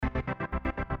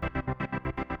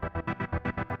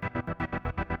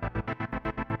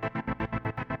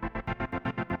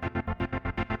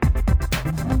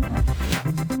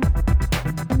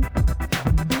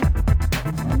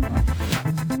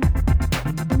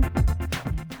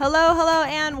Hello,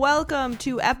 and welcome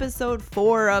to episode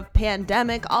 4 of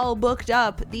Pandemic All Booked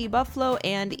Up, the Buffalo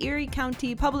and Erie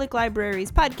County Public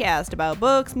Library's podcast about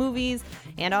books, movies,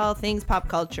 and all things pop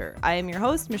culture. I am your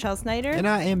host, Michelle Snyder. And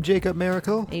I am Jacob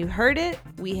Miracle. You heard it.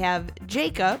 We have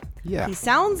Jacob. Yeah. He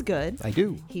sounds good. I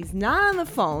do. He's not on the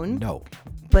phone. No.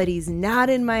 But he's not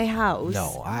in my house.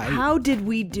 No. How did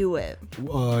we do it?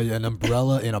 An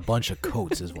umbrella and a bunch of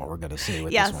coats is what we're going to say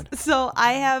with this one. So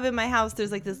I have in my house,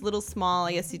 there's like this little small,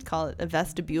 I guess you'd call it a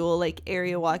vestibule, like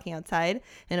area walking outside,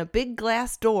 and a big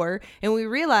glass door. And we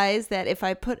realized that if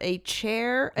I put a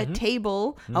chair, a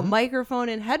table, a microphone,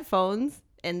 and headphones,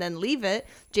 and then leave it,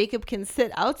 Jacob can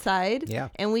sit outside,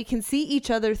 and we can see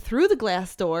each other through the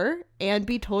glass door and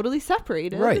be totally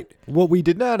separated. Right. What we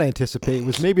did not anticipate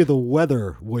was maybe the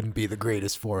weather wouldn't be the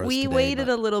greatest for us We today, waited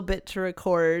a little bit to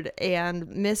record and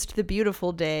missed the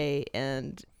beautiful day,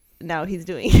 and now he's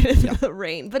doing it in the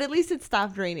rain. But at least it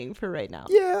stopped raining for right now.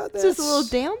 Yeah, it's just a little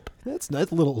damp. That's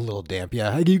a little damp.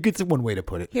 Yeah, you get one way to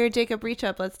put it. Here, Jacob, reach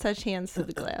up. Let's touch hands to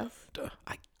the glass.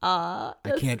 I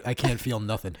can't feel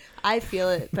nothing. I feel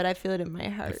it, but I feel it in my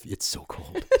heart. It's so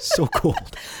cold. So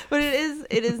cold. But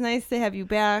it is nice to have you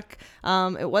back.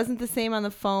 It wasn't the same on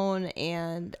the phone,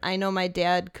 and I know my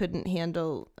dad couldn't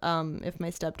handle if my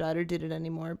stepdaughter did it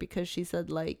anymore because she said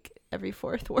like every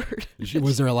fourth word.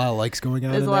 Was there a lot of likes going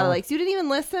on? There's a lot of likes. You didn't even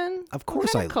listen? Of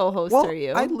course what kind of co-host are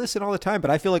you? I listen all the time, but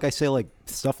I feel like I say like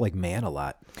stuff like man a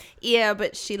lot. Yeah,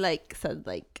 but she said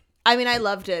I mean, I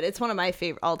loved it. It's one of my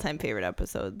all-time favorite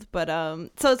episodes. But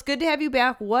so it's good to have you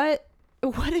back.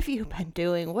 What have you been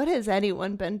doing? What has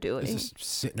anyone been doing? Just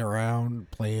sitting around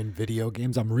playing video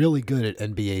games. I'm really good at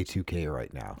NBA 2K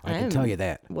right now. I can tell you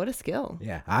that. What a skill.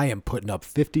 Yeah, I am putting up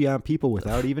 50 on people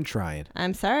without even trying.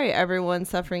 I'm sorry, everyone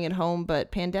suffering at home, but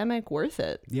pandemic worth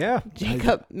it. Yeah.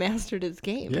 Jacob mastered his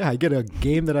game. Yeah, I get a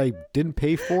game that I didn't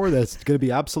pay for that's going to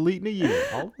be obsolete in a year.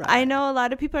 All right. I know a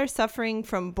lot of people are suffering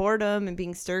from boredom and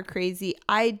being stir crazy.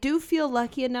 I do feel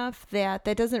lucky enough that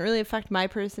doesn't really affect my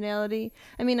personality.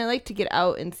 I mean, I like to get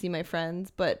out and see my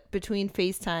friends, but between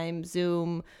FaceTime,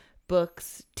 Zoom,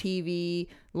 books, TV,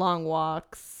 long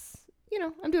walks,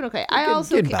 I'm doing okay.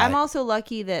 I'm also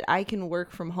lucky that I can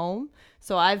work from home.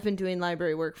 So I've been doing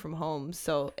library work from home.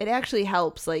 So it actually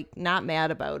helps, not mad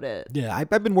about it. Yeah, I've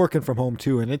been working from home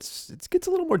too, and it gets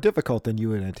a little more difficult than you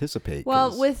would anticipate.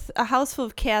 Well, with a house full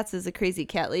of cats as a crazy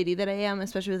cat lady that I am,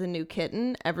 especially with a new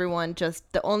kitten, everyone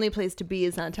the only place to be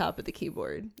is on top of the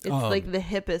keyboard. It's like the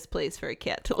hippest place for a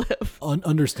cat to live.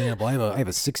 Understandable. I have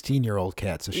a 16-year-old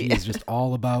cat, so she's just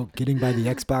all about getting by the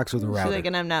Xbox with a router. She's like,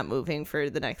 and I'm not moving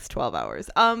for the next 12 hours.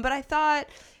 But I thought,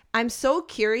 I'm so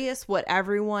curious what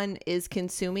everyone is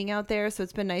consuming out there. So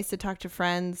it's been nice to talk to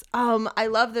friends. I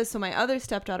love this. So my other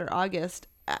stepdaughter, August,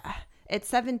 at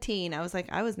 17, I was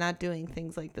like, I was not doing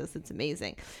things like this. It's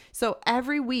amazing. So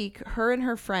every week, her and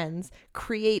her friends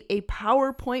create a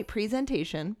PowerPoint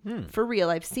presentation for real.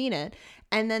 I've seen it.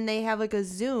 And then they have a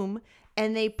Zoom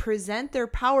and they present their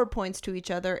PowerPoints to each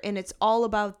other, and it's all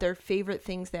about their favorite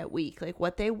things that week, like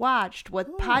what they watched,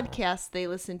 what podcasts they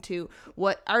listened to,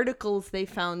 what articles they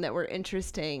found that were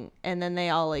interesting, and then they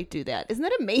all do that. Isn't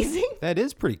that amazing? That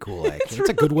is pretty cool, actually. It's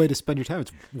a good way to spend your time.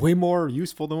 It's way more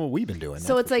useful than what we've been doing.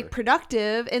 So it's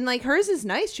productive, and hers is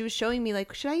nice. She was showing me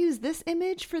should I use this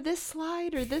image for this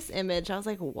slide or this image? I was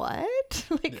like, what?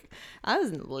 I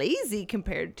was lazy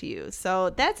compared to you. So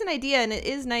that's an idea, and it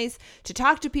is nice to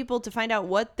talk to people to find out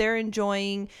what they're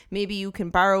enjoying. Maybe you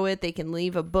can borrow it. They can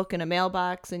leave a book in a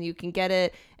mailbox and you can get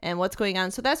it and what's going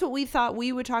on. So that's what we thought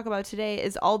we would talk about today,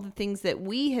 is all the things that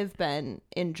we have been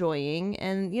enjoying.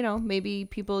 And, maybe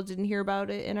people didn't hear about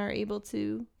it and are able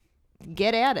to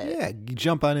get at it. Yeah,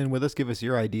 jump on in with us. Give us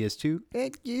your ideas too.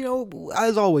 And,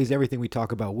 as always, everything we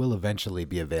talk about will eventually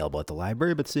be available at the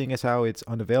library. But seeing as how it's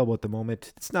unavailable at the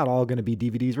moment, it's not all going to be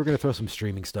DVDs. We're going to throw some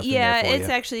streaming stuff in there for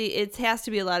you. It has to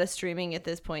be a lot of streaming at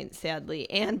this point, sadly,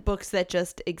 and books that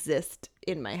just exist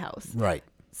in my house. Right.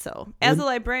 So as a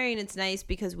librarian, it's nice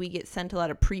because we get sent a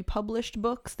lot of pre-published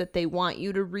books that they want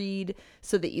you to read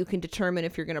so that you can determine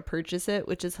if you're going to purchase it,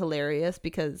 which is hilarious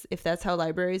because if that's how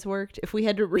libraries worked, if we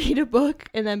had to read a book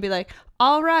and then be like,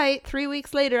 all right, 3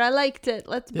 weeks later, I liked it,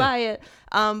 let's buy it.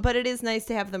 But it is nice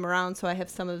to have them around. So I have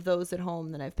some of those at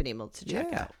home that I've been able to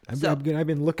check out. I've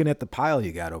been looking at the pile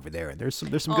you got over there, and there's some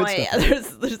good stuff. Yeah,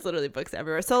 there's literally books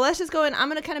everywhere. So let's just go in. I'm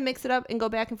going to kind of mix it up and go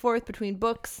back and forth between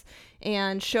books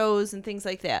and shows and things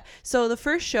like that. So the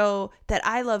first show that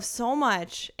I love so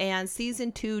much, and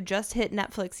season 2 just hit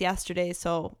Netflix yesterday,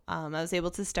 so I was able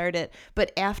to start it.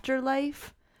 But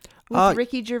Afterlife with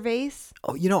Ricky Gervais.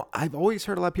 Oh, I've always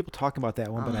heard a lot of people talking about that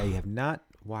one, but I have not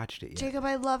watched it yet. Jacob,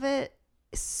 I love it.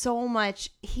 so much.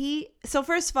 So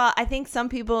first of all, I think some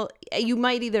people, you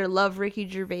might either love Ricky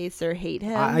Gervais or hate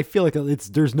him. I feel like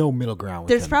there's no middle ground with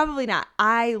There's him. probably not.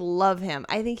 I love him.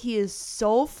 I think he is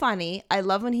so funny. I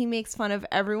love when he makes fun of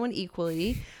everyone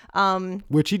equally.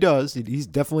 Which he does. He's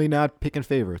definitely not picking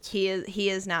favorites. He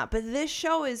is not. But this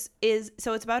show is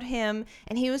so it's about him,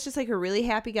 and he was just like a really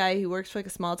happy guy who works for like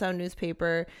a small town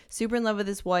newspaper, super in love with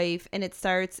his wife, and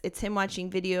it's him watching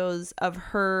videos of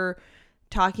her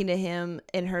talking to him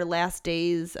in her last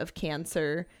days of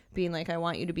cancer, being like, I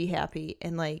want you to be happy.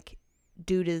 And like,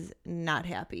 dude is not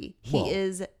happy. Whoa.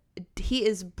 He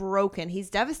is broken. He's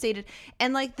devastated.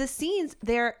 And like the scenes,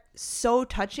 they're so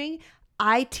touching.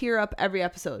 I tear up every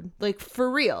episode, like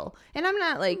for real. And I'm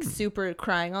not like super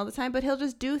crying all the time, but he'll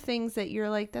just do things that you're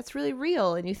like, that's really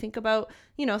real. And you think about,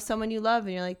 someone you love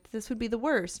and you're like, this would be the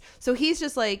worst. So he's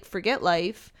just like, forget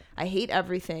life. I hate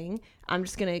everything. I'm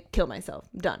just going to kill myself.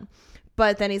 Done.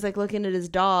 But then he's like looking at his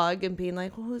dog and being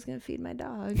like, well, who's going to feed my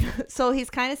dog? So he's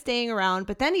kind of staying around.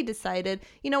 But then he decided,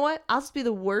 you know what? I'll just be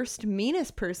the worst,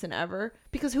 meanest person ever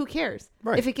because who cares?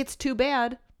 Right. If it gets too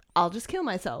bad, I'll just kill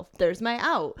myself. There's my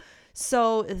out.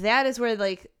 So that is where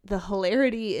like the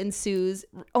hilarity ensues.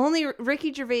 Only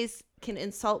Ricky Gervais can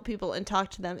insult people and talk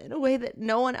to them in a way that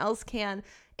no one else can.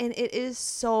 And it is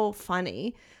so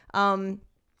funny.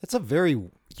 That's a very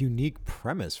unique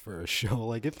premise for a show.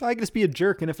 Like, if I can just be a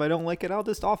jerk, and if I don't like it, I'll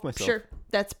just off myself. Sure.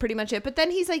 That's pretty much it. But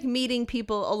then he's like meeting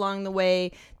people along the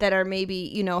way that are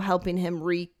maybe, helping him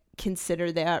reconsider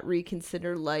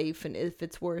life and if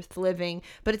it's worth living.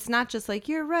 But it's not just like,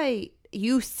 you're right.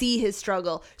 You see his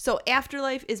struggle. So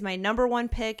Afterlife is my number one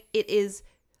pick. It is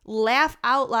laugh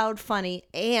out loud funny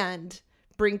and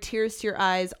bring tears to your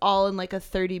eyes all in like a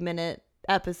 30-minute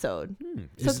episode.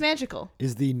 So it's magical.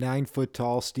 Is the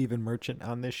 9-foot-tall Stephen Merchant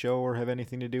on this show or have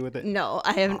anything to do with it? No,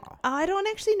 I haven't. I don't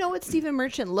actually know what Stephen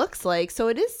Merchant looks like, so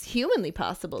it is humanly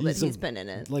possible that he's been in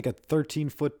it. Like a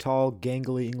 13-foot-tall,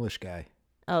 gangly English guy.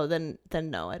 Oh, then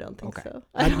no, I don't think so.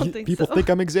 People think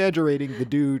I'm exaggerating. The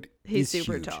dude He's is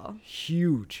super huge. tall.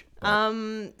 Huge.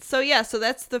 So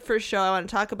that's the first show I want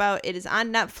to talk about. It is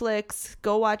on Netflix.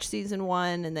 Go watch season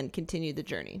 1 and then continue the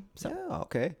journey. So yeah,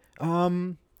 okay.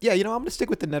 Yeah, I'm going to stick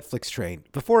with the Netflix train.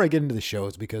 Before I get into the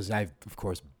shows, because I've, of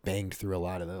course, banged through a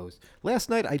lot of those. Last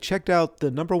night, I checked out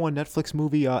the number one Netflix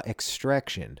movie,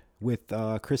 Extraction, with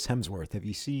Chris Hemsworth. Have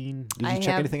you seen? Did you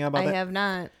check anything out about that? I have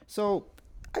not. So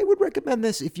I would recommend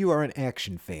this if you are an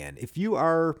action fan. If you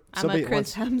are somebody I'm a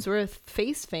Chris Hemsworth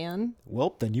face fan.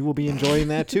 Well, then you will be enjoying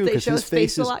that too. They show his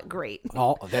face a lot. Great.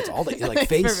 That's all they like.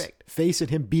 Face and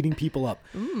him beating people up.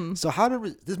 So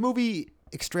this movie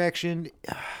Extraction?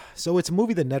 So it's a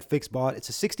movie that Netflix bought. It's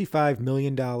a $65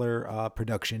 million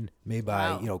production made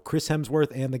by Chris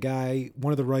Hemsworth and the guy,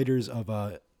 one of the writers of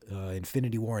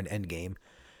Infinity War and Endgame.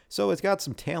 So it's got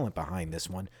some talent behind this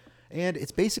one. And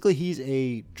it's basically he's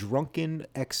a drunken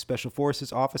ex-Special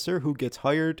Forces officer who gets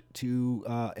hired to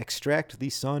extract the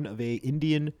son of a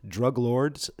Indian drug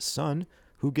lord's son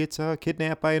who gets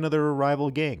kidnapped by another rival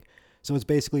gang. So it's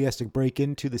basically he has to break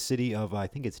into the city of, I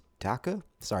think it's Dhaka.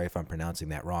 Sorry if I'm pronouncing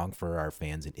that wrong for our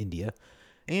fans in India.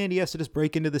 And he has to just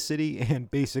break into the city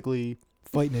and basically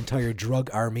fight an entire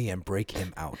drug army and break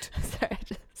him out. Sorry, I'm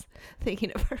just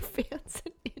thinking of our fans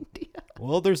in India.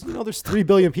 Well, there's 3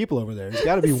 billion people over there. There's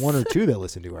got to be one or two that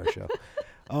listen to our show.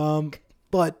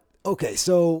 But, okay,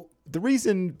 so the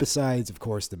reason, besides, of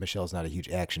course, that Michelle's not a huge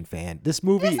action fan, this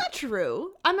movie... That's not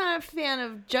true. I'm not a fan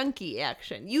of junky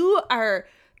action. You are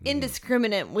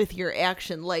indiscriminate with your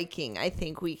action liking, I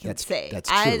think we can say. That's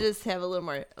true. I just have a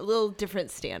little different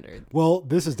standard. Well,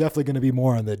 this is definitely going to be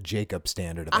more on the Jacob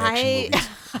standard of action movies.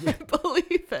 I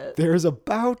believe it. There's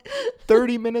about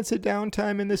 30 minutes of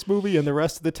downtime in this movie, and the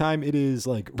rest of the time it is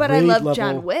like But raid I love level.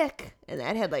 John Wick, and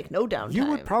that had like no downtime. You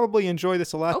would probably enjoy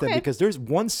this a lot then, Okay. because there's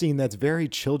one scene that's very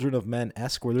Children of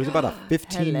Men-esque where there's about a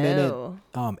 15-minute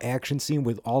action scene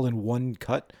with all in one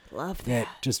cut. Love that.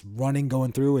 Just running,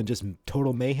 going through, and just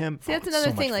total mayhem. See, that's it's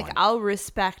another so thing. much Like, fun. I'll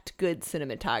respect good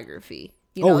cinematography.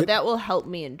 That will help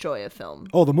me enjoy a film.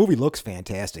 Oh, the movie looks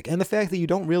fantastic. And the fact that you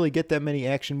don't really get that many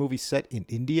action movies set in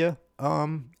India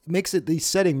the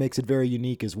setting makes it very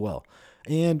unique as well.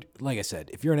 And like I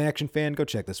said, if you're an action fan, go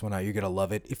check this one out. You're going to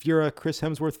love it. If you're a Chris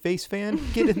Hemsworth face fan,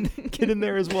 get in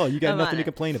there as well. You got nothing to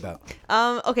complain about.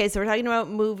 Okay, so we're talking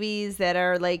about movies that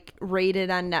are like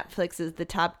rated on Netflix as the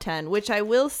top 10, which I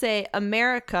will say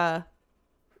America,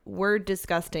 we're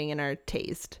disgusting in our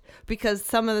taste because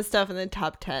some of the stuff in the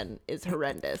top 10 is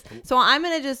horrendous. So I'm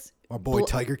going to just... Our boy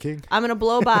Tiger King. I'm going to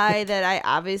blow by that I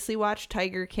obviously watched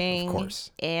Tiger King. Of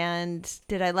course. And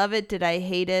did I love it? Did I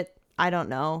hate it? I don't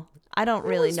know. I don't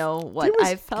really know what it was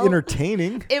I felt.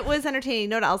 entertaining. It was entertaining. You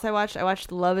know what else I watched? I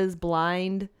watched Love is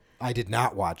Blind. I did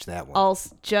not watch that one.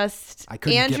 Also, just I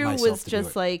couldn't get Andrew myself was to do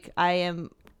just it. like, I am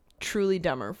truly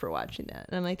dumber for watching that.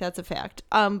 And I'm like, that's a fact.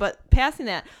 But passing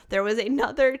that, there was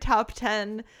another top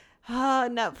 10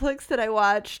 Netflix that I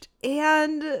watched.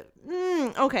 And,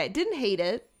 okay, didn't hate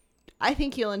it. I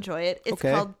think you'll enjoy it. It's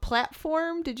Okay. called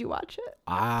Platform. Did you watch it?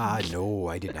 No,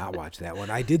 I did not watch that one.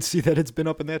 I did see that it's been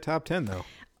up in that top 10, though.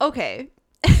 Okay.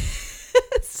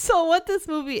 So what this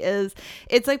movie is,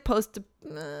 it's like it's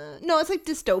like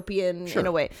dystopian in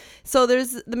a way. So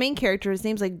there's the main character, his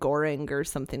name's like Goring or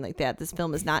something like that. This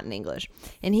film is not in English.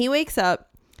 And he wakes up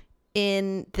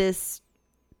in this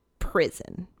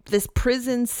prison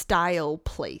style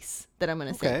place that I'm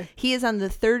going to say. Okay. He is on the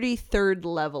 33rd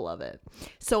level of it.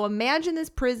 So imagine this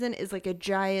prison is like a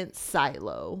giant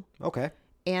silo. Okay.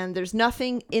 And there's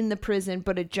nothing in the prison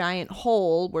but a giant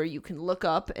hole where you can look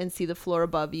up and see the floor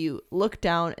above you, look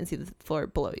down and see the floor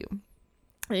below you.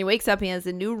 And he wakes up and he has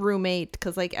a new roommate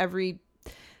because like every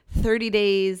 30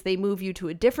 days they move you to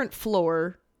a different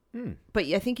floor. But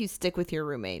I think you stick with your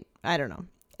roommate. I don't know.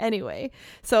 Anyway,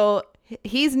 so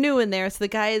he's new in there. So the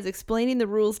guy is explaining the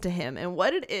rules to him. And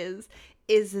what it is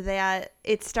that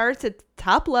it starts at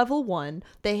top level 1.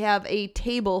 They have a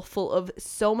table full of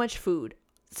so much food,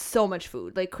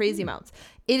 like crazy amounts.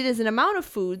 It is an amount of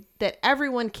food that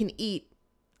everyone can eat,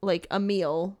 like a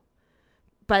meal,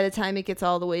 by the time it gets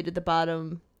all the way to the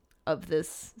bottom of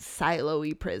this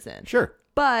silo-y prison. Sure.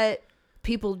 But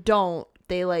people don't.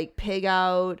 They like pig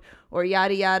out or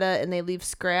yada yada, and they leave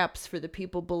scraps for the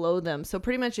people below them. So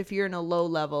pretty much if you're in a low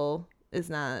level, is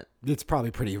not. It's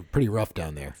probably pretty rough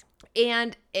down there.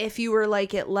 And if you were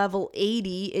like at level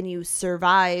 80 and you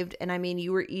survived, and I mean,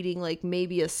 you were eating like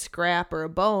maybe a scrap or a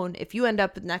bone, if you end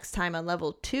up next time on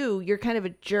level 2, you're kind of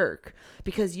a jerk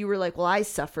because you were like, well, I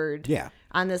suffered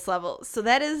on this level. So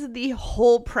that is the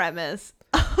whole premise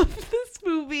of this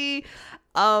movie.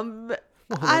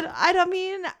 I don't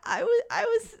mean, I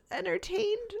was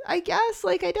entertained, I guess.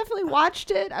 Like, I definitely watched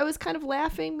it. I was kind of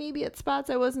laughing maybe at spots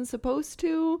I wasn't supposed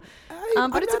to.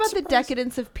 But it's about the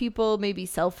decadence of people, maybe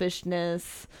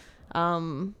selfishness.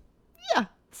 Yeah.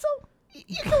 So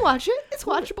you can watch it. It's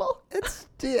watchable.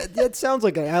 It sounds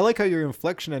like I like how your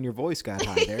inflection on your voice got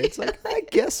high there. It's like, I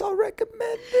guess I'll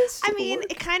recommend this. I mean,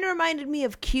 it kind of reminded me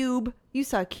of Cube. You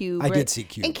saw Cube, I right? did see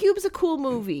Cube. And Cube's a cool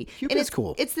movie. Cube and is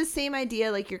cool. It's the same idea.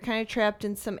 Like, you're kind of trapped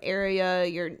in some area.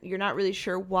 You're not really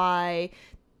sure why.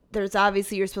 There's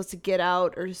obviously you're supposed to get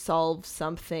out or solve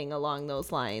something along those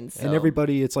lines. So. And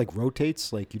everybody, it's like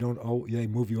rotates. Like you don't. Oh, they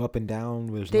move you up and down.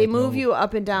 They move you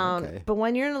up and down. But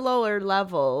when you're in a lower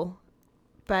level,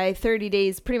 by 30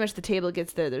 days, pretty much the table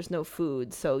gets there. There's no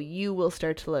food, so you will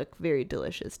start to look very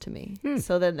delicious to me.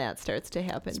 So then that starts to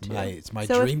happen too. It's my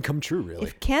dream come true, really.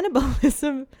 If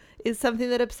cannibalism is something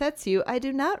that upsets you, I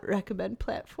do not recommend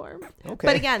Platform. Okay.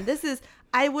 But again,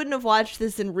 I wouldn't have watched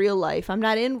this in real life. I'm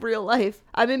not in real life.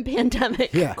 I'm in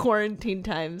pandemic quarantine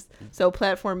times. So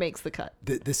Platform makes the cut.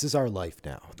 This is our life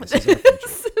now. This is our future.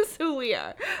 This is who we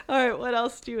are. All right, what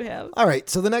else do you have? All right,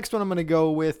 so the next one I'm going to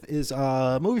go with is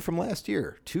a movie from last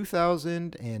year,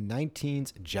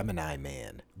 2019's Gemini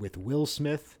Man with Will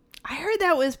Smith. I heard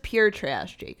that was pure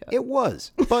trash, Jacob. It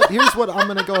was, but here's what I'm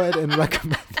going to go ahead and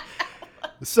recommend.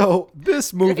 So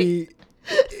this movie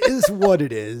is what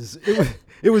it is.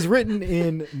 It was written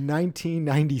in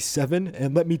 1997,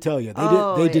 and let me tell you,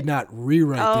 they did not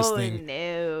rewrite this thing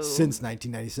since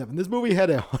 1997. This movie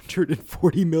had a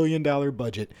 $140 million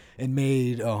budget and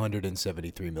made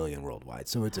 $173 million worldwide,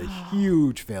 so it's a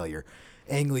huge failure.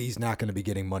 Ang Lee's not going to be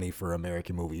getting money for an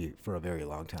American movie for a very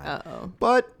long time.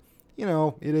 But you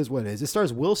know, it is what it is. It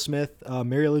stars Will Smith,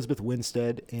 Mary Elizabeth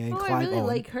Winstead, and Clive I really Owen.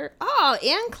 like her. Oh,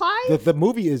 and Clive? The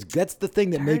movie is, that's the thing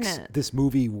that makes this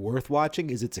movie worth watching,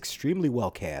 is it's extremely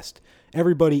well cast.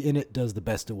 Everybody in it does the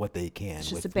best of what they can. It's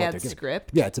just a bad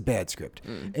script? Yeah, it's a bad script.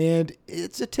 And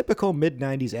it's a typical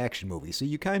mid-90s action movie, so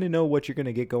you kind of know what you're going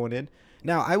to get going in.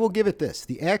 Now, I will give it this.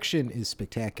 The action is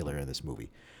spectacular in this movie.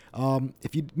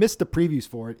 If you missed the previews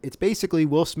for it, it's basically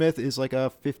Will Smith is like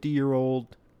a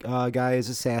 50-year-old guy is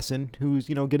assassin who's,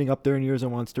 you know, getting up there in years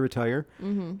and wants to retire.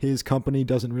 His company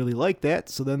doesn't really like that,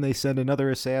 so then they send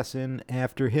another assassin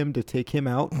after him to take him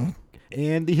out.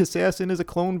 And the assassin is a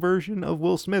clone version of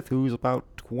Will Smith, who's about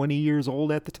 20 years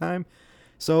old at the time.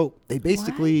 So they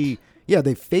basically,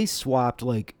 they face swapped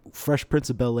like Fresh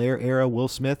Prince of Bel-Air era Will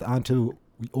Smith onto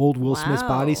old Will Smith's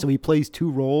body, so he plays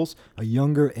two roles, a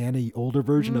younger and a older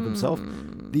version of himself.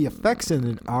 The effects in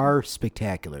it are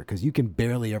spectacular because you can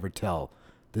barely ever tell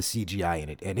the CGI in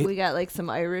it, and We got like some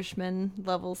Irishman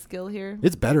level skill here.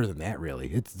 it's better than that.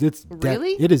 Really, it's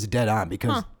Really? it is dead on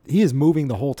because he is moving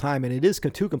the whole time, and it is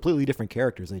two completely different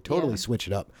characters. They totally switch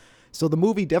it up. So the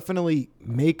movie definitely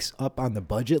makes up on the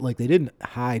budget. Like, they didn't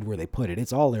hide where they put it.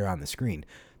 It's all there on the screen.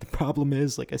 The problem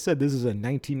is, like I said, this is a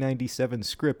 1997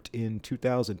 script in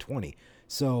 2020.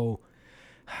 So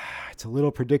it's a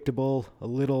little predictable, a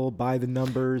little by the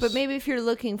numbers. But maybe if you're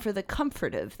looking for the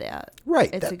comfort of that, right,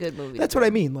 it's a good movie. That's what I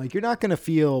mean. Like, you're not going to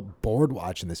feel bored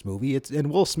watching this movie. And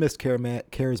Will Smith's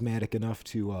charismatic enough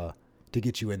to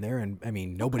get you in there. And I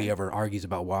mean, nobody ever argues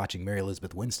about watching Mary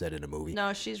Elizabeth Winstead in a movie.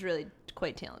 No, she's really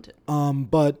quite talented.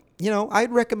 But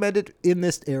I'd recommend it in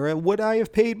this era. Would I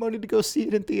have paid money to go see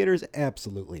it in theaters?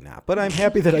 Absolutely not. But I'm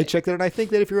happy that I checked it, and I think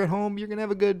that if you're at home, you're gonna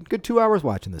have a good 2 hours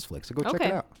watching this flick. So go check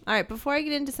it out. All right. Before I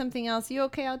get into something else, you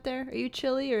okay out there? Are you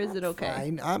chilly or is it okay?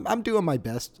 Fine. I'm doing my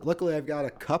best. Luckily, I've got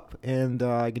a cup, and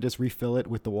I can just refill it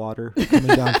with the water coming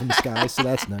down from the sky. So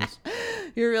that's nice.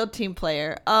 You're a real team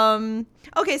player.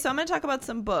 Okay, so I'm gonna talk about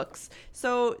some books.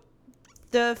 So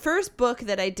the first book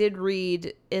that I did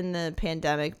read in the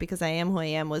pandemic, because I am who I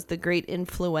am, was The Great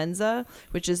Influenza,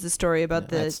 which is the story about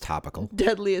That's topical.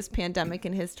 deadliest pandemic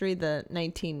in history, the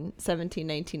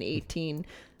 1918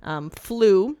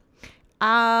 flu. You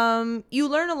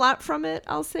learn a lot from it,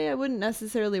 I'll say. I wouldn't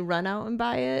necessarily run out and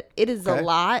buy it. It is a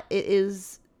lot. It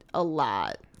is a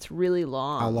lot. It's really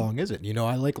long. How long is it?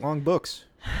 I like long books.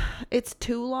 It's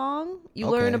too long. You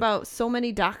learn about so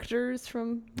many doctors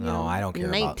from I don't care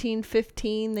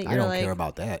 1915 that you're I don't like, care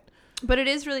about that. But it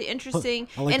is really interesting.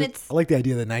 I like and I like the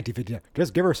idea of the 1950.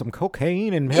 Just give her some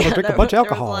cocaine and have her drink a bunch of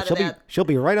alcohol. She'll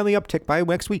be right on the uptick by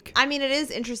next week. I mean, it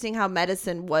is interesting how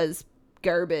medicine was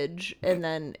garbage, and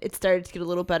then it started to get a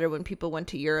little better when people went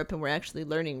to Europe and were actually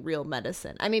learning real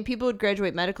medicine. I mean, people would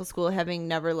graduate medical school having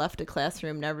never left a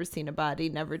classroom, never seen a body,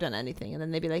 never done anything, and then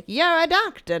they'd be like, "You're a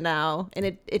doctor now," and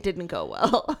it didn't go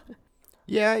well.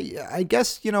 Yeah, I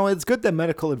guess, it's good that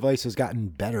medical advice has gotten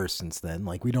better since then.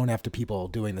 Like, we don't have to people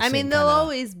doing the same. I mean, there'll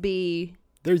always be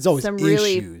there's always some issues.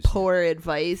 really poor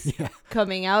advice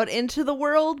coming out into the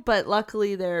world, but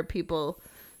luckily there are people,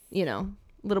 a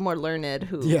little more learned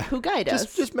who guide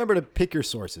us. Just remember to pick your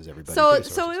sources, everybody. So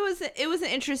it was an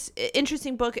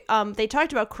interesting book. They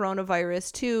talked about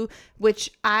coronavirus too,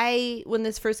 which when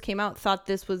this first came out, thought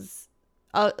this was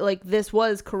this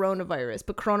was coronavirus,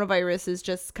 but coronavirus is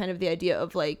just kind of the idea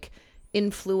of like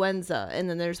influenza, and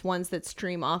then there's ones that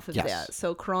stream off of that.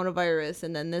 So coronavirus,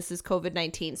 and then this is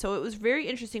COVID-19. So it was very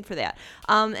interesting for that.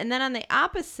 And then on the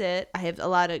opposite, I have a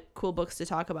lot of cool books to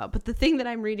talk about. But the thing that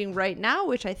I'm reading right now,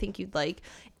 which I think you'd like,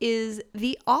 is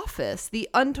The Office, the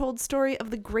untold story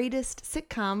of the greatest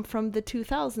sitcom from the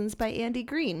 2000s by Andy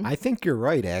Green. I think you're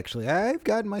right, actually. I've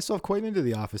gotten myself quite into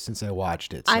The Office since I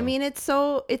watched it. So. I mean, it's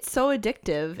so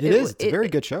addictive. It is. It's a very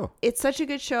good show. It's such a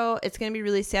good show. It's going to be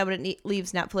really sad when it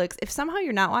leaves Netflix. If somehow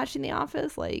you're not watching The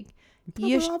Office,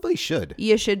 you probably should.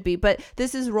 You should be. But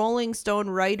this is Rolling Stone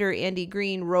writer Andy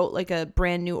Green wrote like a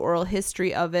brand new oral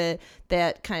history of it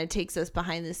that kind of takes us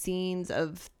behind the scenes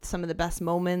of some of the best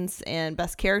moments and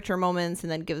best character moments,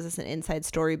 and then gives us an inside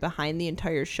story behind the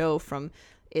entire show from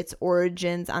its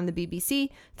origins on the BBC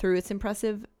through its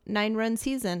impressive 9-run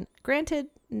season. Granted,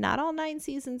 not all 9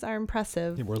 seasons are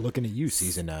impressive. Yeah, we're looking at you,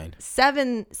 season 9.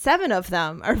 7 of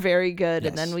them are very good,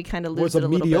 and then we kind of lose it a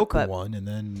little bit. It was a mediocre one, and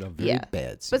then a very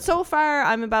bad season. But so far,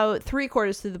 I'm about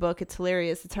 3/4 through the book. It's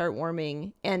hilarious. It's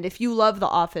heartwarming. And if you love The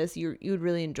Office, you'd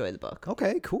really enjoy the book.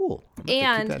 Okay, cool. I'm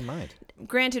gonna keep that in mind.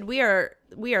 Granted, we are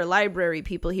library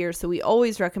people here, so we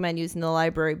always recommend using the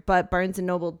library, but Barnes &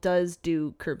 Noble does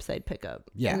do curbside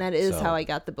pickup. Yeah. And that is how I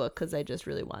got the book, because I just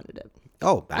really wanted it.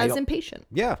 Oh, I was impatient.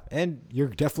 Yeah, and you're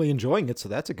definitely enjoying it, so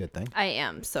that's a good thing. I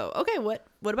am. So, okay, what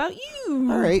about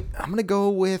you? All right, I'm going to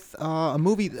go with a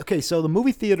movie. Okay, so the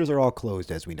movie theaters are all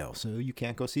closed, as we know, so you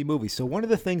can't go see movies. So one of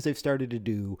the things they've started to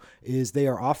do is they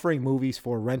are offering movies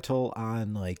for rental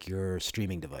on, like, your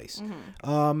streaming device.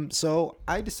 Mm-hmm. So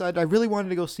I decided I really wanted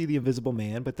to go see The Invisible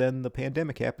Man, but then the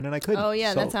pandemic happened and I couldn't. Oh,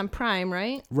 yeah, that's on Prime,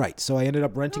 right? Right, so I ended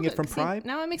up renting it from Prime.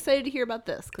 Now I'm excited to hear about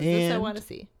this, because this I want to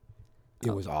see.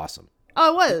 It was awesome.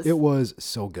 Oh, it was? It was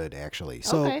so good, actually.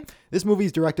 So this movie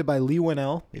is directed by Leigh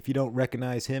Whannell. If you don't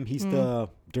recognize him, he's the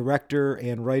director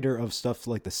and writer of stuff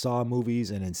like the Saw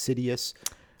movies and Insidious.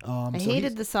 I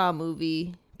hated the Saw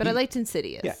movie, but I liked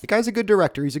Insidious. Yeah, the guy's a good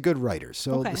director. He's a good writer.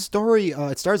 So the story,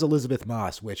 it stars Elizabeth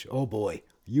Moss, which, oh boy,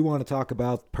 you want to talk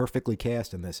about perfectly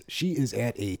cast in this. She is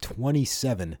at a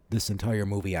 27 this entire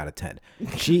movie out of 10.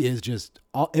 She is just,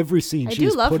 every scene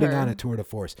she's putting on a tour de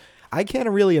force. I can't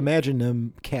really imagine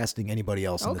them casting anybody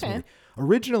else in this movie.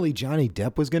 Originally, Johnny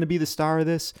Depp was going to be the star of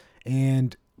this,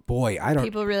 and boy, I don't.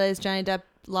 People realize Johnny Depp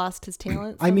lost his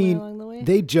talent I somewhere mean, along the way.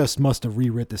 they just must have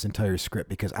rewrit this entire script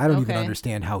because I don't even Okay.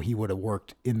 understand how he would have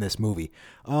worked in this movie.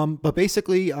 But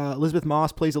basically, Elizabeth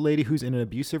Moss plays a lady who's in an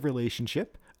abusive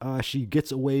relationship. She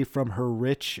gets away from her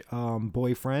rich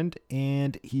boyfriend,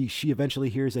 and she eventually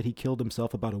hears that he killed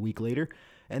himself about a week later.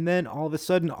 And then all of a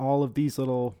sudden, all of these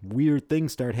little weird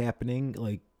things start happening,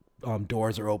 like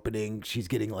doors are opening. She's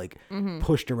getting like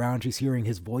pushed around. She's hearing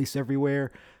his voice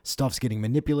everywhere. Stuff's getting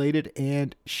manipulated,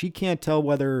 and she can't tell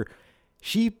whether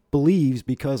she believes,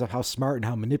 because of how smart and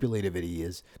how manipulative he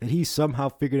is, that he's somehow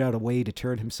figured out a way to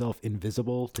turn himself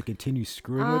invisible to continue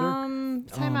screwing with her.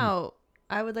 Time out.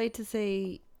 I would like to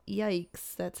say,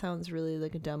 yikes, that sounds really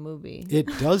like a dumb movie. It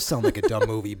does sound like a dumb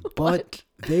movie, but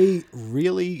they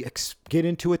really get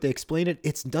into it. They explain it.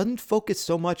 It doesn't focus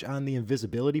so much on the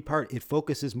invisibility part. It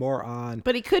focuses more on...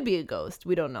 But he could be a ghost.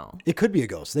 We don't know. It could be a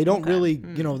ghost. They don't really,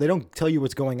 they don't tell you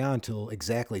what's going on till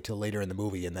later in the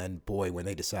movie. And then, boy, when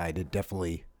they decide, it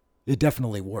definitely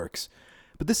works.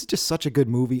 But this is just such a good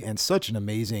movie and such an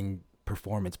amazing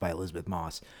performance by Elizabeth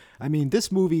Moss. I mean,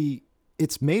 this movie...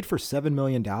 It's made for $7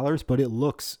 million, but it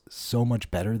looks so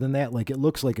much better than that. Like, it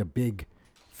looks like a big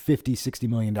 $50-60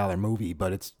 million movie,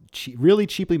 but it's really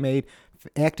cheaply made.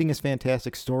 Acting is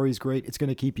fantastic. Story's great. It's going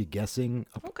to keep you guessing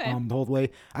the whole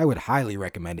way. I would highly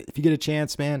recommend it. If you get a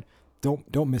chance, man,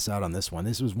 don't miss out on this one.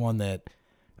 This was one that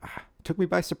took me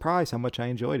by surprise how much I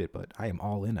enjoyed it, but I am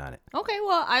all in on it. Okay,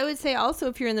 well, I would say also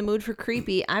if you're in the mood for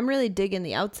creepy, I'm really digging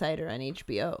The Outsider on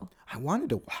HBO. I wanted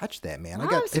to watch that, man.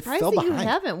 I'm surprised that you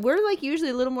haven't. We're like usually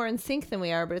a little more in sync than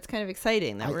we are, but it's kind of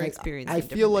exciting that we're experiencing. I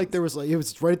feel like it was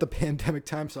right at the pandemic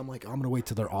time, so I'm like, I'm gonna wait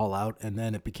till they're all out, and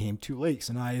then it became too late.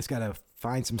 So now I just gotta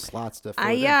find some slots to.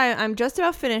 I'm just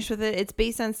about finished with it. It's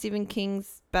based on Stephen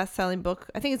King's best-selling book.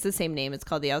 I think it's the same name. It's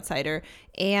called The Outsider,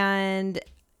 and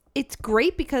it's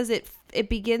great because it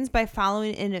begins by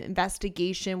following an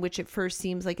investigation, which at first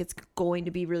seems like it's going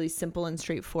to be really simple and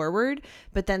straightforward,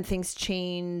 but then things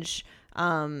change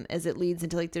as it leads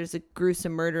into like there's a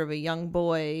gruesome murder of a young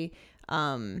boy,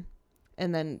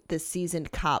 and then this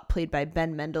seasoned cop played by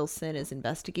Ben Mendelsohn is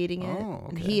investigating it. Oh, okay.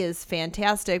 And he is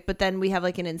fantastic. But then we have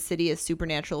like an insidious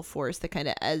supernatural force that kind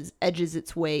of edges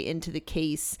its way into the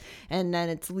case. And then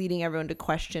it's leading everyone to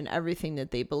question everything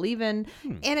that they believe in.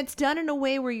 And it's done in a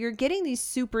way where you're getting these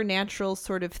supernatural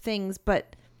sort of things.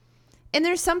 And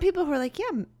there's some people who are like,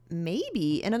 yeah,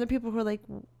 maybe. And other people who are like,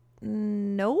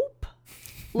 nope.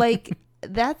 Like...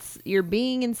 you're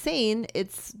being insane.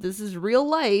 This is real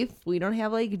life. We don't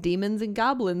have like demons and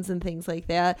goblins and things like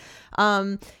that.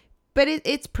 But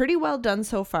it's pretty well done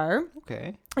so far.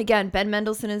 Okay. Again, Ben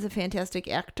Mendelsohn is a fantastic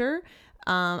actor.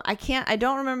 I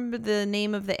don't remember the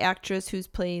name of the actress who's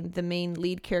playing the main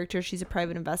lead character. She's a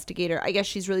private investigator. I guess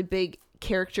she's really big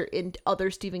character in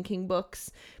other Stephen King books,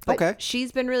 but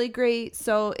she's been really great.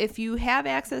 So if you have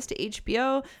access to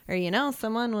HBO or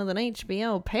someone with an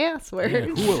HBO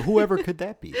password, whoever could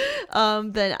that be,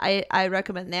 then I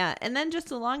recommend that. And then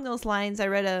just along those lines, I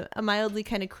read a mildly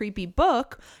kind of creepy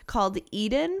book called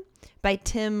Eden by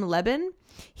Tim Leben.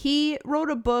 He wrote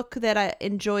a book that I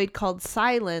enjoyed called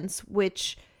Silence,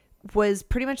 which was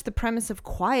pretty much the premise of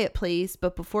Quiet Place,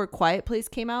 but before Quiet Place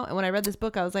came out. And when I read this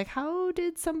book, I was like, how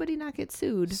did somebody not get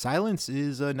sued? Silence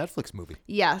is a Netflix movie.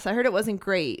 Yes, I heard it wasn't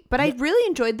great, but I really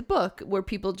enjoyed the book where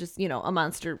people just, a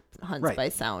monster hunts by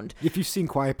sound. If you've seen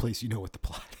Quiet Place, you know what the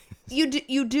plot is.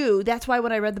 You do. That's why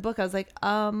when I read the book, I was like,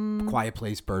 Quiet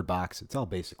Place, Bird Box, it's all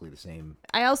basically the same.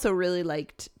 I also really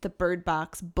liked the Bird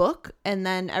Box book, and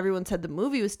then everyone said the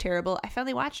movie was terrible. I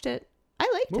finally watched it. I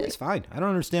liked it. Movie's fine. I don't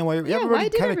understand why why everybody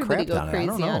did kind of everybody crapped go on it. I crazy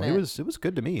don't know. on it? It was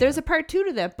good to me. There's a part 2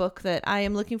 to that book that I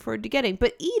am looking forward to getting.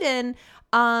 But Eden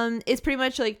is pretty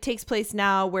much like takes place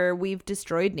now where we've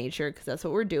destroyed nature because that's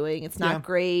what we're doing. It's not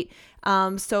great.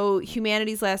 So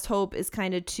humanity's last hope is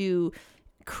kind of to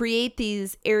create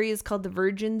these areas called the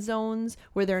virgin zones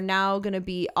where they're now going to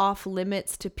be off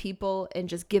limits to people and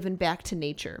just given back to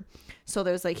nature. So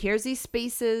there's like, here's these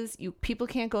spaces, people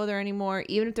can't go there anymore.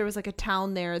 Even if there was like a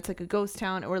town there, it's like a ghost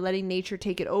town, and we're letting nature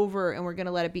take it over, and we're going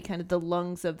to let it be kind of the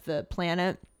lungs of the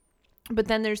planet. But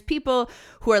then there's people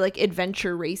who are like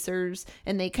adventure racers,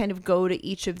 and they kind of go to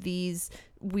each of these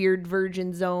weird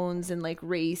virgin zones and like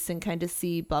race and kind of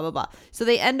see blah, blah, blah. So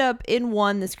they end up in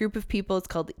this group of people. It's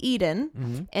called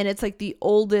Eden, and it's like the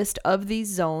oldest of these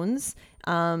zones.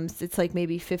 It's like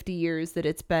maybe 50 years that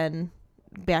it's been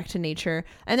back to nature,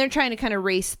 and they're trying to kind of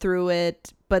race through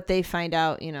it, but they find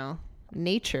out,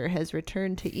 nature has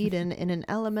returned to Eden in an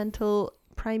elemental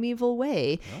primeval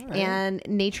way, All right. and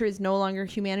nature is no longer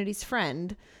humanity's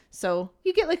friend. So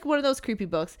you get like one of those creepy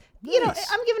books. You know, Nice.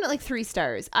 I'm giving it like 3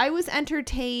 stars. I was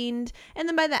entertained, and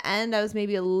then by the end, I was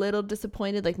maybe a little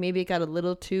disappointed. Like maybe it got a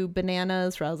little too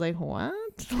bananas, where I was like, what?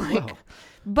 Like, Well,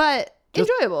 but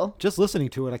enjoyable. just listening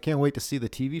to it, I can't wait to see the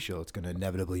TV show it's going to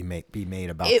inevitably be made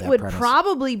about It that would premise.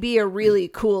 probably be a really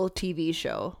cool TV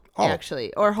show, Oh,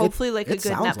 actually, or hopefully like a it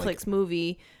good sounds Netflix like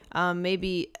movie.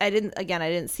 Maybe I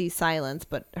didn't see Silence,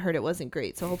 but heard it wasn't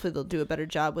great. So hopefully they'll do a better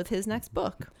job with his next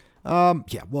book.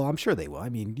 Yeah, well, I'm sure they will. I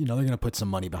mean, they're going to put some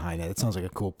money behind it. It sounds like a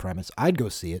cool premise. I'd go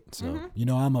see it. So,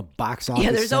 I'm a box office.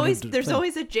 Yeah, there's centered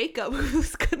always thing. a Jacob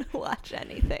who's gonna watch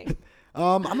anything.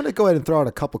 I'm going to go ahead and throw out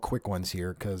a couple quick ones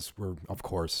here because we're, of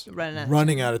course,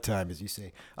 Running out of time, as you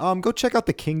say. Go check out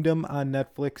The Kingdom on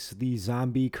Netflix, the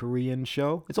zombie Korean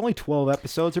show. It's only 12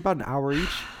 episodes. They're about an hour each.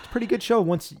 It's a pretty good show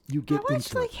once you get I watched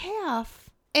into like it. half,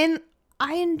 and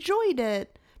I enjoyed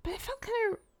it, but it felt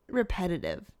kind of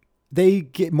repetitive. They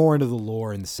get more into the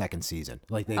lore in the second season.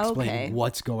 Like, they explain Okay.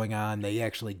 what's going on. They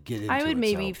actually get into it. I would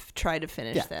maybe so. try to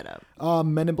finish Yeah. that up.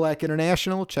 Men in Black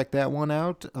International, check that one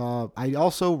out. I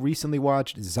also recently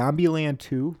watched Zombieland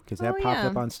 2 because that Oh, popped yeah.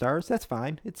 up on Stars. That's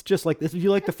fine. It's just like this. If you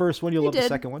like the first one, you'll love the did.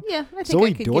 second one. Yeah, I think Zoe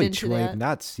I could get Deutsch, into who I that. have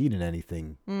not seen in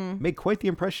anything, made quite the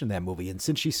impression in that movie. And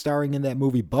since she's starring in that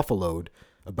movie Buffaloed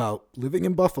about living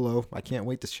in Buffalo, I can't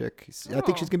wait to check. I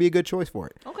think she's gonna be a good choice for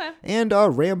it. Okay. And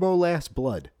Rambo: Last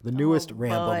Blood, the newest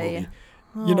Rambo boy.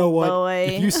 movie. You know what? boy.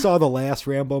 If you saw the last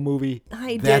Rambo movie,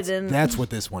 I that's, didn't. That's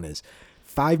what this one is.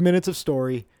 5 minutes of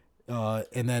story,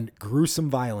 and then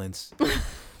gruesome violence,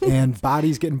 and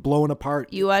bodies getting blown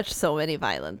apart. You watch so many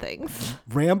violent things.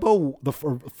 Rambo, the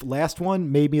last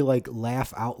one, made me like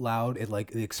laugh out loud at like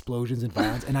the explosions and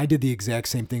violence, and I did the exact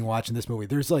same thing watching this movie.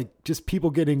 There's like just people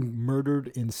getting murdered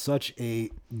in such a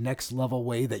next level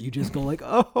way that you just go like,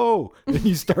 oh, and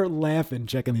you start laughing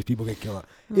checking these people get killed.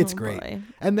 It's great. boy.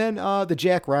 And then the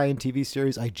Jack Ryan TV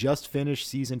series, I just finished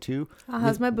season 2.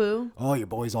 How's my boo? Oh, your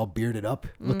boy's all bearded up,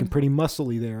 looking pretty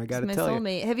muscly there. I gotta My tell you.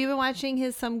 soulmate. Have you been watching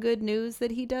his Some Good News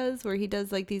that he does, where he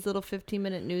does like these little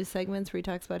 15-minute news segments where he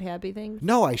talks about happy things?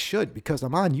 No, I should because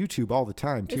I'm on YouTube all the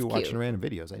time too, It's watching cute. random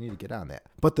videos. I need to get on that.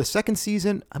 But the second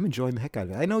season, I'm enjoying the heck out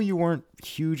of it. I know you weren't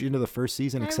huge into the first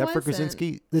season, I except for wasn't.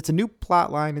 Krasinski. It's a new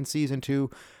plot line in season 2.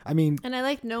 I mean, And I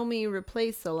like Nomi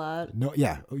Replace a lot. no,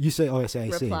 yeah, you say, oh, I say, I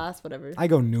see. Replace, whatever. I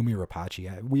go Numi Rapace.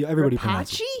 Everybody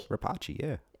pronounces Rapace? Rapace.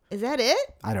 Yeah, Is that it?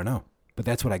 I don't know, but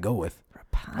that's what I go with.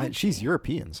 Rapace. She's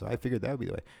European, so I figured that would be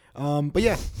the way. But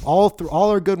yeah, all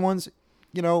are good ones.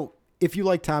 If you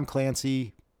like Tom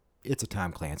Clancy, it's a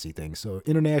Tom Clancy thing. So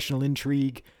international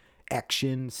intrigue,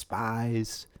 action,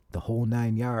 spies, the whole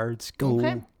 9 yards. Go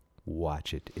Okay.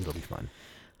 watch it. It'll be fun.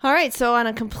 All right, so on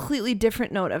a completely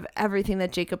different note of everything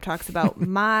that Jacob talks about,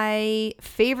 my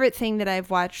favorite thing that I've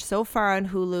watched so far on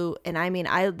Hulu, and I mean,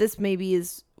 this maybe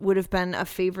would have been a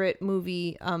favorite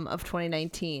movie of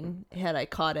 2019 had I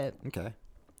caught it, Okay.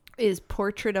 is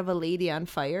Portrait of a Lady on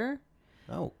Fire.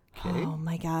 Okay. Oh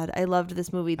my God, I loved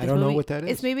this movie. I don't know what that is.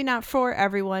 It's maybe not for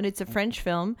everyone. It's a French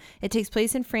film. It takes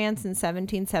place in France in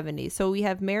 1770. So we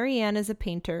have Marianne as a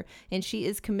painter, and she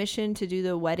is commissioned to do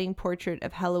the wedding portrait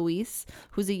of Heloise,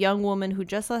 who's a young woman who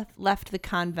just left the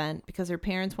convent because her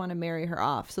parents want to marry her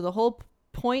off. So the whole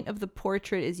point of the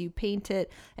portrait is you paint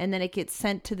it, and then it gets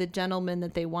sent to the gentleman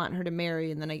that they want her to marry,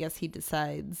 and then I guess he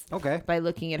decides Okay. by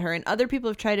looking at her. And other people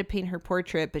have tried to paint her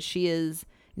portrait, but she is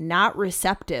not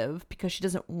receptive because she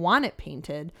doesn't want it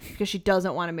painted because she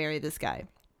doesn't want to marry this guy.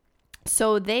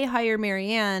 So they hire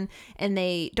Marianne, and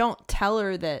they don't tell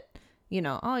her that,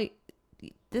 oh,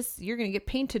 you're going to get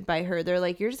painted by her. They're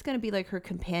like, you're just going to be like her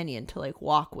companion to like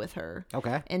walk with her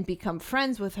Okay. and become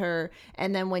friends with her.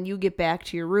 And then when you get back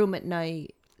to your room at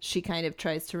night, she kind of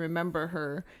tries to remember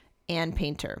her and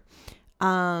paint her.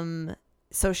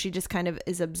 So she just kind of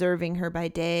is observing her by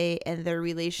day, and their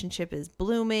relationship is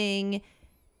blooming,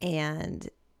 and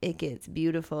it gets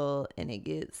beautiful and it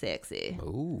gets sexy.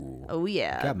 Ooh. Oh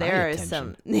yeah, Got my there are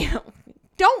attention. some.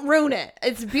 Don't ruin it.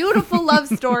 It's a beautiful love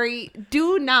story.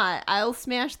 Do not. I'll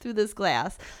smash through this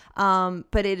glass.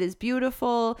 But it is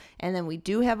beautiful, and then we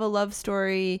do have a love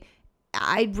story.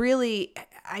 I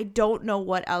don't know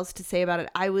what else to say about it.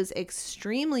 I was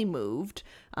extremely moved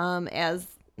as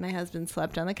my husband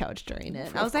slept on the couch during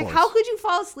it. I was like, course. how could you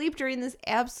fall asleep during this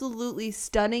absolutely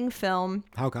stunning film?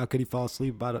 How could he fall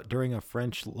asleep during a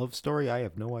French love story? I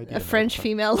have no idea. A French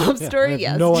female love story? I have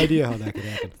Yes. no idea how that could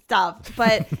happen. Stop.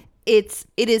 But it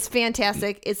is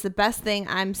fantastic. It's the best thing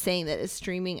I'm saying that is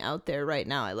streaming out there right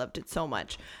now. I loved it so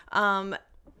much.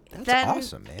 That's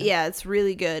awesome, man. Yeah, it's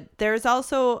really good. There's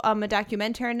also a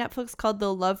documentary on Netflix called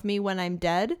They'll Love Me When I'm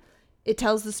Dead. it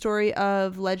tells the story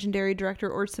of legendary director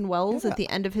Orson Welles at the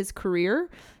end of his career,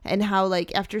 and how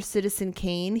like after Citizen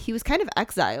Kane, he was kind of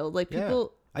exiled. Like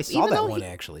people, I saw that one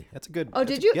actually. That's a good. Oh,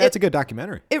 did you? Yeah, it's a good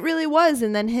documentary. It really was.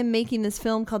 And then him making this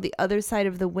film called The Other Side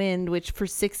of the Wind, which for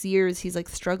 6 years he's like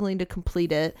struggling to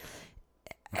complete it.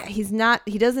 He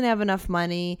doesn't have enough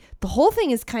money. The whole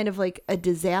thing is kind of like a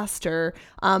disaster.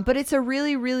 But it's a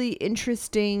really, really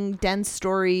interesting, dense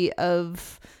story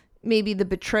of maybe the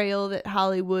betrayal that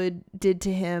Hollywood did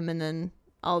to him, and then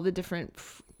all the different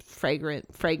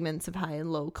fragments of high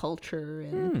and low culture.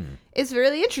 And it's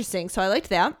really interesting. So I liked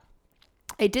that.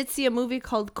 I did see a movie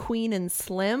called Queen and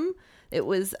Slim. It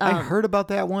was. I heard about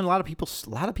that one. A lot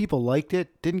of people liked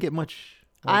it. Didn't get much.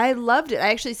 I loved it. I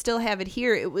actually still have it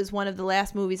here. It was one of the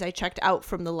last movies I checked out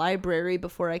from the library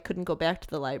before I couldn't go back to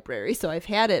the library. So I've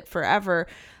had it forever.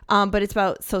 But it's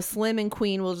about, so Slim and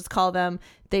Queen, we'll just call them,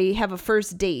 they have a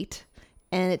first date,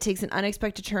 and it takes an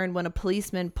unexpected turn when a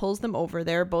policeman pulls them over.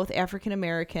 They're both African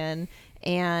American,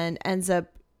 and ends up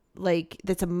like,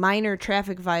 that's a minor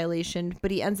traffic violation,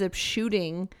 but he ends up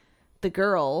shooting the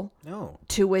girl. No.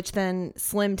 To which then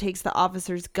Slim takes the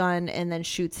officer's gun and then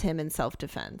shoots him in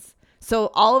self-defense.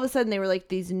 So all of a sudden they were like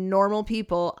these normal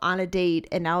people on a date,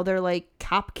 and now they're like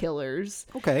cop killers.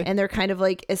 Okay. And they're kind of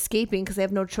like escaping because they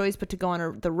have no choice but to go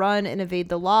on the run and evade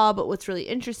the law. But what's really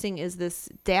interesting is this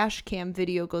dash cam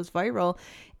video goes viral,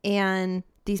 and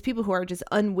these people who are just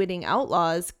unwitting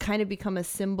outlaws kind of become a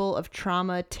symbol of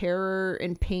trauma, terror,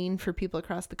 and pain for people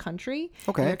across the country.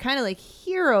 Okay. And they're kind of like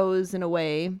heroes in a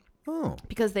way. Oh.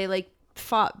 Because they like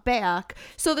fought back.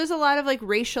 So there's a lot of like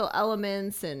racial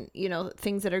elements and, you know,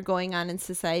 things that are going on in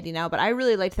society now. But I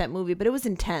really liked that movie, but it was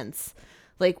intense.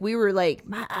 Like, we were like,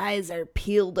 my eyes are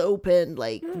peeled open,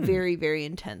 like very, very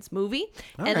intense movie.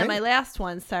 All and then right. my last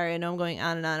one, sorry, I know I'm going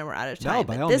on and we're out of time. No,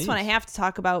 by but all this one I means. have to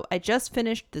talk about. I just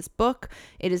finished this book.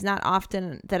 It is not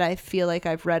often that I feel like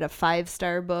I've read a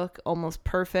 5-star book, almost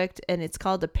perfect. And it's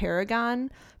called The Paragon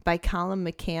by Colin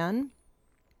McCann.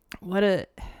 What a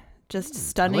just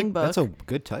stunning book. That's a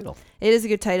good title. It is a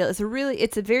good title.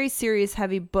 It's a very serious,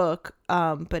 heavy book,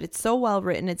 but it's so well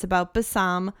written. It's about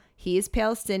Bassam. He is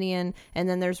Palestinian, and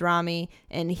then there's Rami,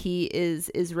 and he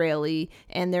is Israeli,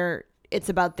 and it's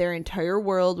about their entire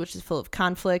world, which is full of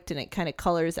conflict, and it kind of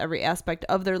colors every aspect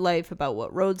of their life, about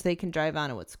what roads they can drive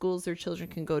on and what schools their children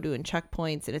can go to and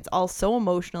checkpoints, and it's all so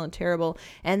emotional and terrible.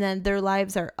 And then their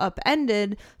lives are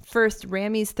upended. First,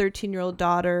 Rami's 13-year-old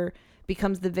daughter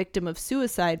becomes the victim of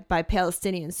suicide by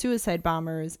Palestinian suicide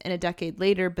bombers, and a decade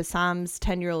later, Bassam's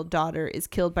 10-year-old daughter is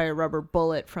killed by a rubber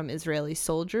bullet from Israeli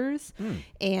soldiers.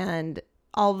 And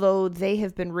although they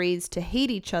have been raised to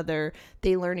hate each other,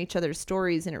 they learn each other's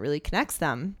stories, and it really connects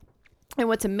them. And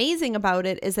what's amazing about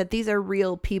it is that these are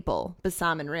real people,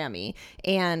 Bassam and Rami.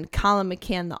 And Colin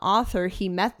McCann, the author, he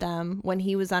met them when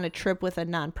he was on a trip with a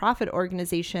nonprofit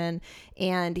organization.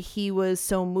 And he was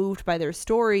so moved by their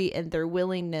story and their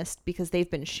willingness, because they've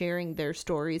been sharing their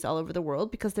stories all over the world,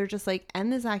 because they're just like,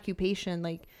 end this occupation.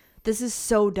 Like, this is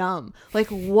so dumb. Like,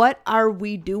 what are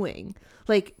we doing?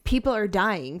 Like, people are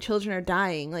dying. Children are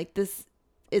dying. Like, this...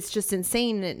 It's just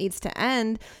insane, and it needs to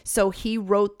end. So he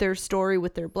wrote their story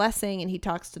with their blessing, and he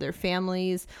talks to their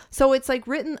families. So it's like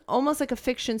written almost like a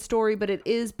fiction story, but it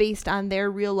is based on their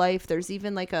real life. There's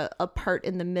even like a part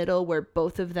in the middle where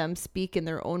both of them speak in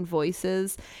their own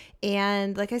voices.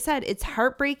 And like I said, it's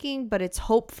heartbreaking, but it's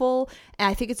hopeful. And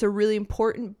I think it's a really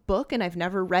important book, and I've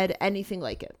never read anything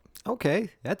like it. Okay,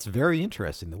 that's very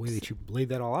interesting, the way that you laid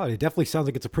that all out. It definitely sounds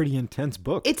like it's a pretty intense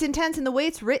book. It's intense, and the way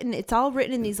it's written, it's all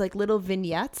written in these like little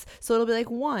vignettes. So it'll be like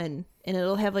 1, and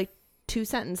it'll have like 2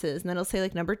 sentences, and then it'll say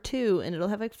like number 2, and it'll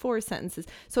have like 4 sentences.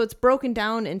 So it's broken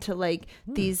down into like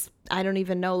these, I don't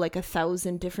even know, like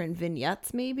 1,000 different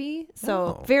vignettes maybe.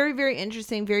 So very, very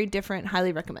interesting, very different,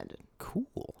 highly recommended. Cool.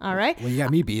 All right. Well, you got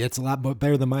me beat. It's a lot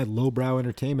better than my lowbrow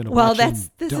entertainment. Of Well,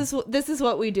 watching this is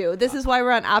what we do. This is why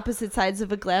we're on opposite sides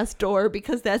of a glass door,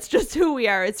 because that's just who we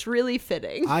are. It's really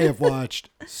fitting. I have watched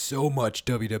so much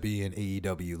WWE and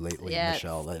AEW lately, Yeah,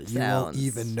 Michelle, that you won't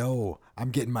even know.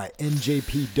 I'm getting my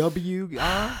NJPW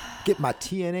on, getting my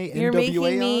TNA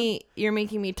NWA on. You're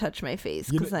making me touch my face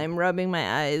because I'm rubbing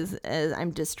my eyes as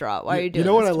I'm distraught. Why are you doing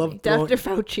You know what this I to love me? throwing- Dr.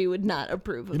 Fauci would not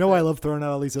approve of You know why I this. love throwing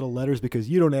out all these little letters? Because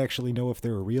you don't actually know if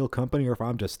they're a real company or if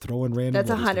I'm just throwing random That's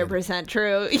letters together. 100%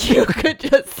 true. You could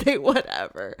just say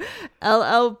whatever.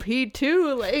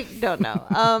 LLP2, like, don't know.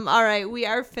 All right, we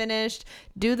are finished.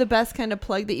 Do the best kind of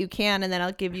plug that you can, and then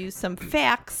I'll give you some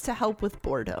facts to help with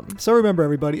boredom. So remember,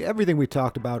 everybody, everything we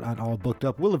talked about on All Booked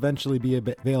Up will eventually be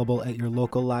available at your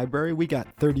local library. We got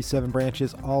 37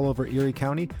 branches all over Erie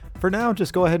County. For now,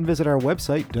 just go ahead and visit our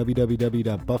website,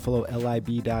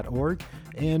 www.buffalolib.org.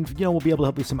 And, we'll be able to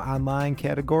help you with some online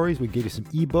categories. We give you some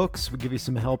ebooks. We give you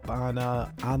some help on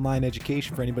online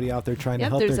education for anybody out there trying to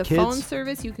help their kids. There's a phone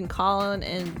service you can call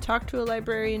and talk to a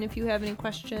librarian if you have any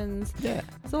questions. Yeah.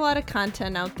 There's a lot of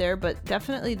content out there, but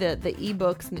definitely the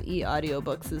ebooks and the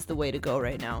e-audiobooks is the way to go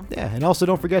right now. Yeah, and also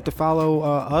don't forget to follow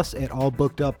us at All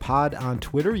Booked Up Pod on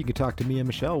Twitter. You can talk to me and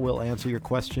Michelle. We'll answer your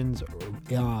questions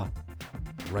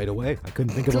right away. I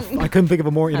couldn't think of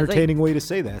a more entertaining way to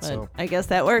say that. So I guess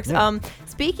that works. Yeah.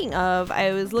 Speaking of,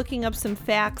 I was looking up some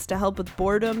facts to help with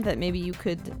boredom that maybe you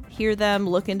could hear them,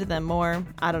 look into them more.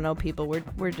 I don't know, people.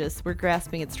 We're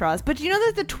grasping at straws. But do you know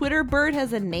that the Twitter bird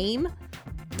has a name?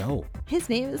 No. His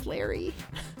name is Larry.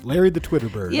 Larry the Twitter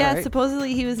bird. Yeah, right?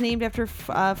 Supposedly he was named after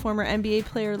former NBA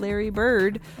player Larry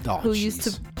Bird, who used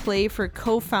to play for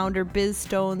co-founder Biz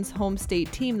Stone's home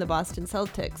state team, the Boston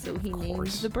Celtics. So he named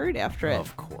the bird after it.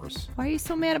 Of course. Why are you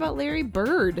so mad about Larry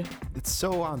Bird? It's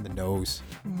so on the nose.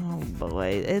 Oh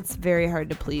boy, it's very hard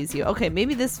to please you. Okay,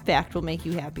 maybe this fact will make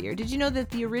you happier. Did you know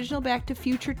that the original Back to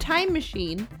Future time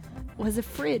machine was a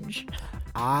fridge?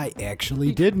 I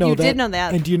actually did know that. You did know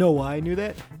that. And do you know why I knew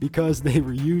that? Because they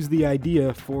reused the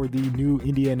idea for the new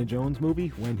Indiana Jones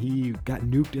movie when he got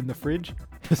nuked in the fridge.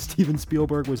 Steven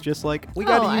Spielberg was just like, we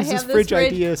got to use this fridge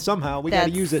idea somehow. We got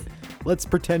to use it. Let's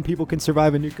pretend people can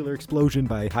survive a nuclear explosion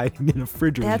by hiding in a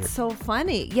refrigerator. That's so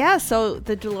funny. Yeah, so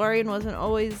the DeLorean wasn't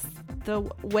always the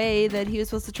way that he was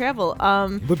supposed to travel.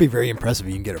 It would be very impressive if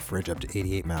you can get a fridge up to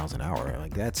 88 miles an hour.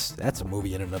 Like that's a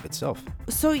movie in and of itself.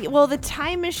 So, the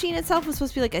time machine itself was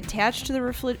supposed to be like attached to the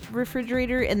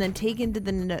refrigerator and then taken to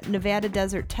the Nevada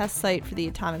desert test site for the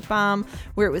atomic bomb,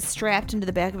 where it was strapped into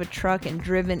the back of a truck and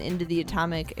driven into the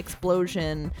atomic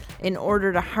explosion in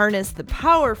order to harness the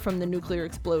power from the nuclear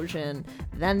explosion.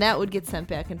 Then that would get sent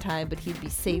back in time, but he'd be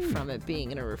safe from it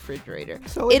being in a refrigerator.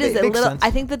 So it is a little. Sense.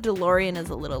 I think the DeLorean is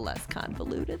a little less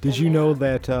convoluted. Did you know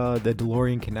that the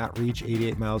DeLorean cannot reach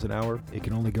 88 miles an hour? It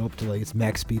can only go up to its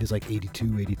max speed is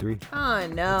 82, 83. Oh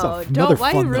no!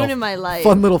 Why are you ruining my life?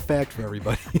 Fun little fact for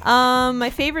everybody. My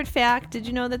favorite fact. Did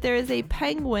you know that there is a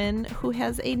penguin who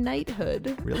has a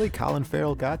knighthood? Really, Colin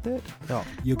Farrell got that? No,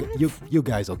 you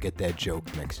guys will get that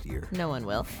joke next year. No one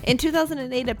will. In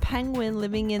 2008, a penguin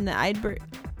living in the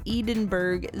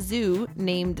Edinburgh Zoo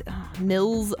named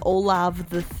Nils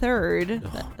Olav III.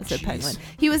 That's a penguin.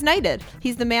 He was knighted.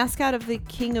 He's the mascot of the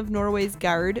King of Norway's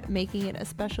Guard, making it a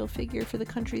special figure for the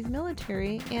country's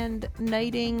military. And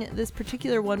knighting this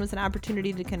particular one was an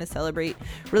opportunity to kind of celebrate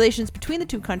relations between the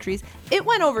two countries. It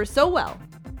went over so well.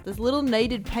 This little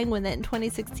knighted penguin that in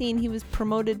 2016 he was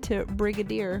promoted to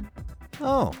brigadier.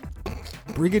 Oh.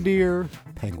 Brigadier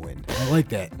Penguin. I like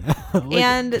that.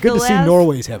 And good to see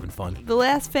Norway's having fun. The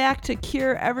last fact to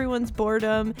cure everyone's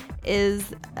boredom is,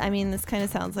 this kind of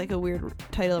sounds like a weird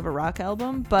title of a rock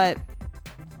album, but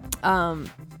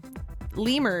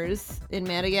lemurs in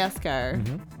Madagascar,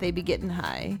 they be getting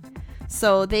high.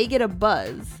 So they get a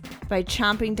buzz by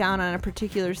chomping down on a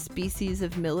particular species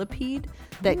of millipede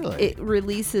that it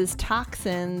releases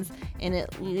toxins, and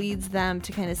it leads them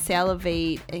to kind of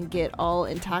salivate and get all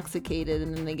intoxicated,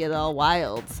 and then they get all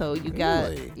wild. So you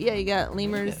got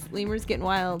lemurs getting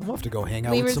wild. We'll have to go hang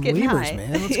out with some lemurs, high.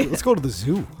 Man. Let's go to the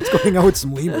zoo. Let's go hang out with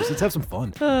some lemurs. Let's have some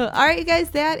fun. All right, you guys,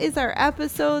 that is our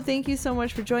episode. Thank you so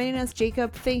much for joining us.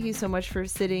 Jacob, thank you so much for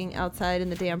sitting outside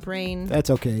in the damp rain. That's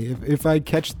okay. If I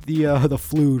catch the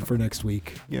flu for next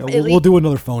week, we'll do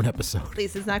another phone episode. At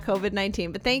least it's not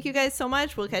COVID-19. But thank you guys so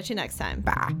much. We'll catch you next time.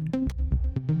 Bye.